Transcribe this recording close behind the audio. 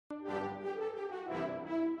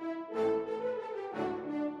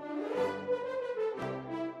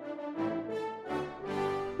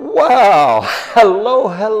Wow, hello,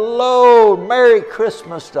 hello, Merry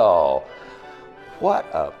Christmas to all. What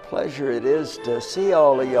a pleasure it is to see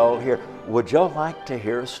all of y'all here. Would y'all like to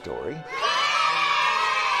hear a story?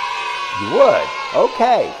 You would?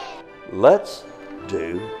 Okay, let's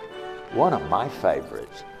do one of my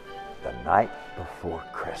favorites, The Night Before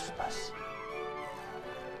Christmas.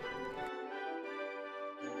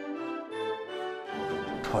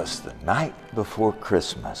 "'Twas the night before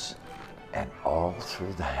Christmas, and all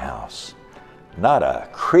through the house, not a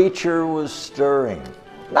creature was stirring,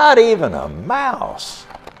 not even a mouse.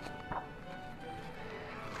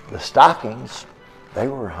 The stockings, they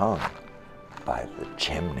were hung by the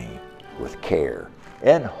chimney with care,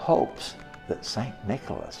 in hopes that St.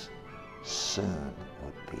 Nicholas soon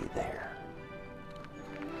would be there.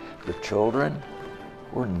 The children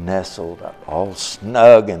were nestled up all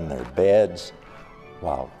snug in their beds,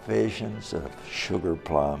 while visions of sugar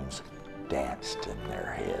plums danced in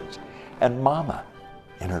their heads, and Mama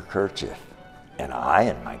in her kerchief and I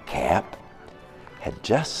in my cap had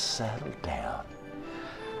just settled down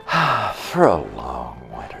for a long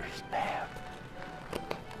winter's nap.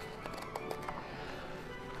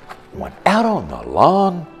 When out on the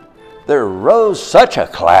lawn there rose such a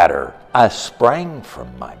clatter, I sprang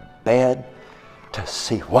from my bed to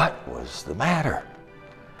see what was the matter.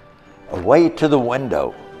 Away to the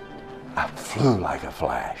window I flew like a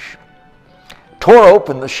flash, tore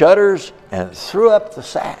open the shutters and threw up the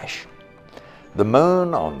sash. The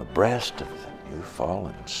moon on the breast of the new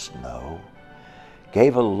fallen snow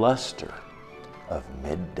gave a luster of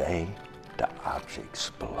midday to objects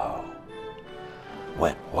below,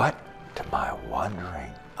 when what to my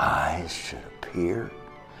wondering eyes should appear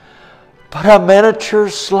but a miniature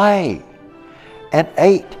sleigh and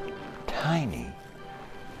 8 tiny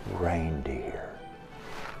reindeer.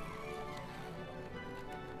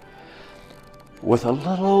 With a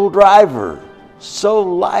little old driver so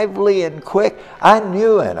lively and quick, I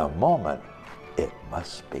knew in a moment it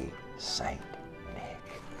must be Saint Nick.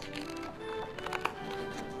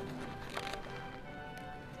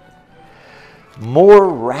 More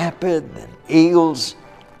rapid than eagles,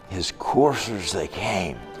 his coursers they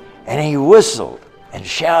came, and he whistled and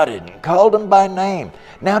shouted and called them by name.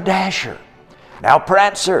 Now Dasher, now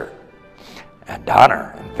Prancer, and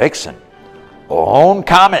Donner and Vixen, on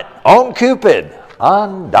Comet, on Cupid,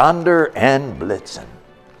 on Donder and Blitzen.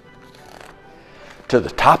 To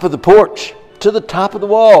the top of the porch, to the top of the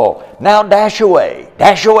wall, now dash away,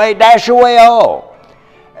 dash away, dash away all.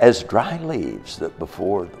 As dry leaves that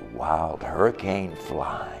before the wild hurricane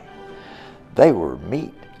fly, they were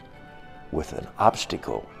meet with an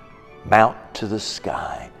obstacle, mount to the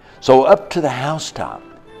sky. So up to the housetop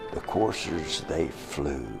the coursers they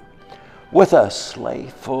flew, with a sleigh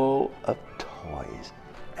full of toys,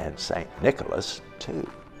 and St. Nicholas too.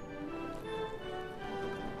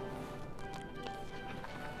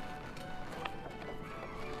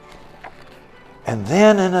 And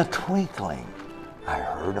then in a twinkling I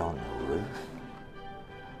heard on the roof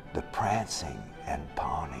the prancing and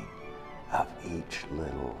pawing of each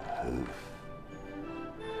little hoof.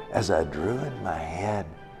 As I drew in my head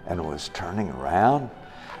and was turning around,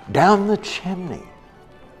 down the chimney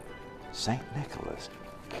St. Nicholas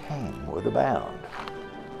came with a bound.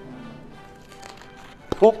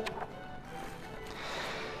 Whoop.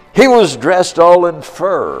 He was dressed all in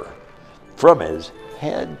fur from his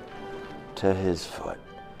head to his foot,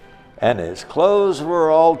 and his clothes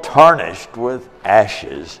were all tarnished with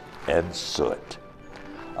ashes and soot.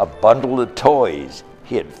 A bundle of toys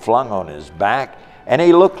he had flung on his back, and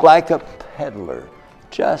he looked like a peddler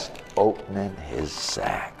just opening his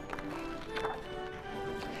sack.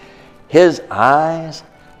 His eyes,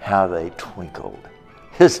 how they twinkled.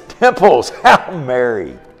 His temples, how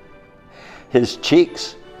merry. His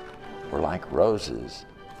cheeks were like roses.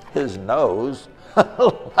 His nose,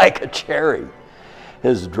 like a cherry.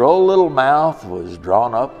 His droll little mouth was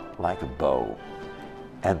drawn up like a bow,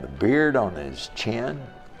 and the beard on his chin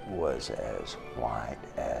was as white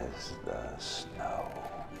as the snow.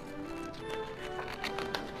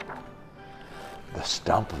 The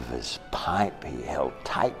stump of his pipe he held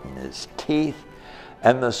tight in his teeth,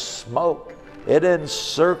 and the smoke, it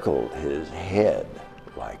encircled his head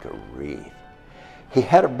like a wreath. He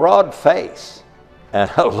had a broad face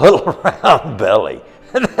and a little round belly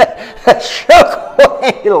that shook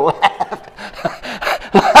when he laughed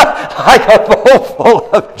like a bowl full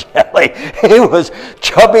of jelly. He was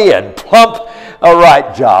chubby and plump, a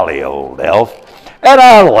right jolly old elf, and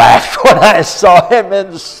I laughed when I saw him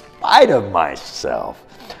in spite of myself.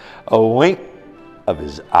 A wink of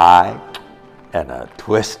his eye and a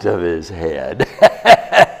twist of his head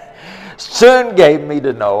soon gave me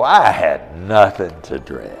to know I had nothing to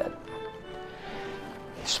dread.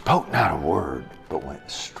 He spoke not a word, but went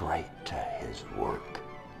straight to his work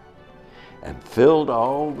and filled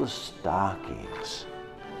all the stockings,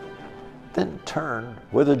 then turned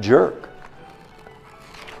with a jerk.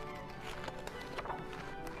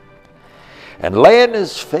 And laying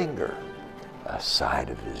his finger aside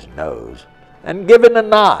of his nose and giving a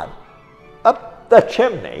nod up the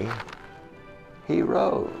chimney, he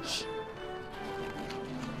rose.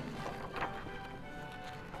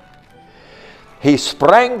 He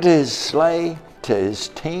sprang to his sleigh, to his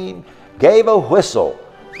team, gave a whistle,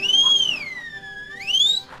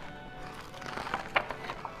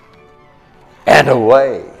 and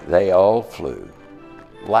away they all flew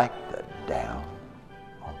like the down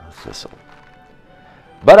on a thistle.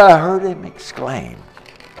 But I heard him exclaim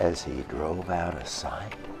as he drove out of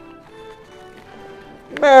sight,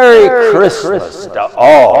 Merry Christmas to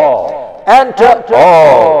all, and to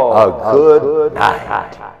all a good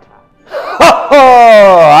night.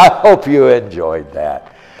 I hope you enjoyed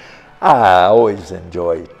that. I always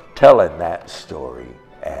enjoy telling that story,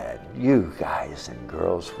 and you guys and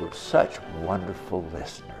girls were such wonderful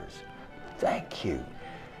listeners. Thank you.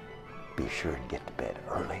 Be sure and get to bed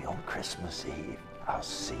early on Christmas Eve. I'll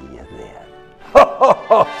see you then.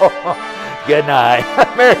 Good night.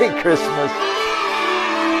 Merry Christmas.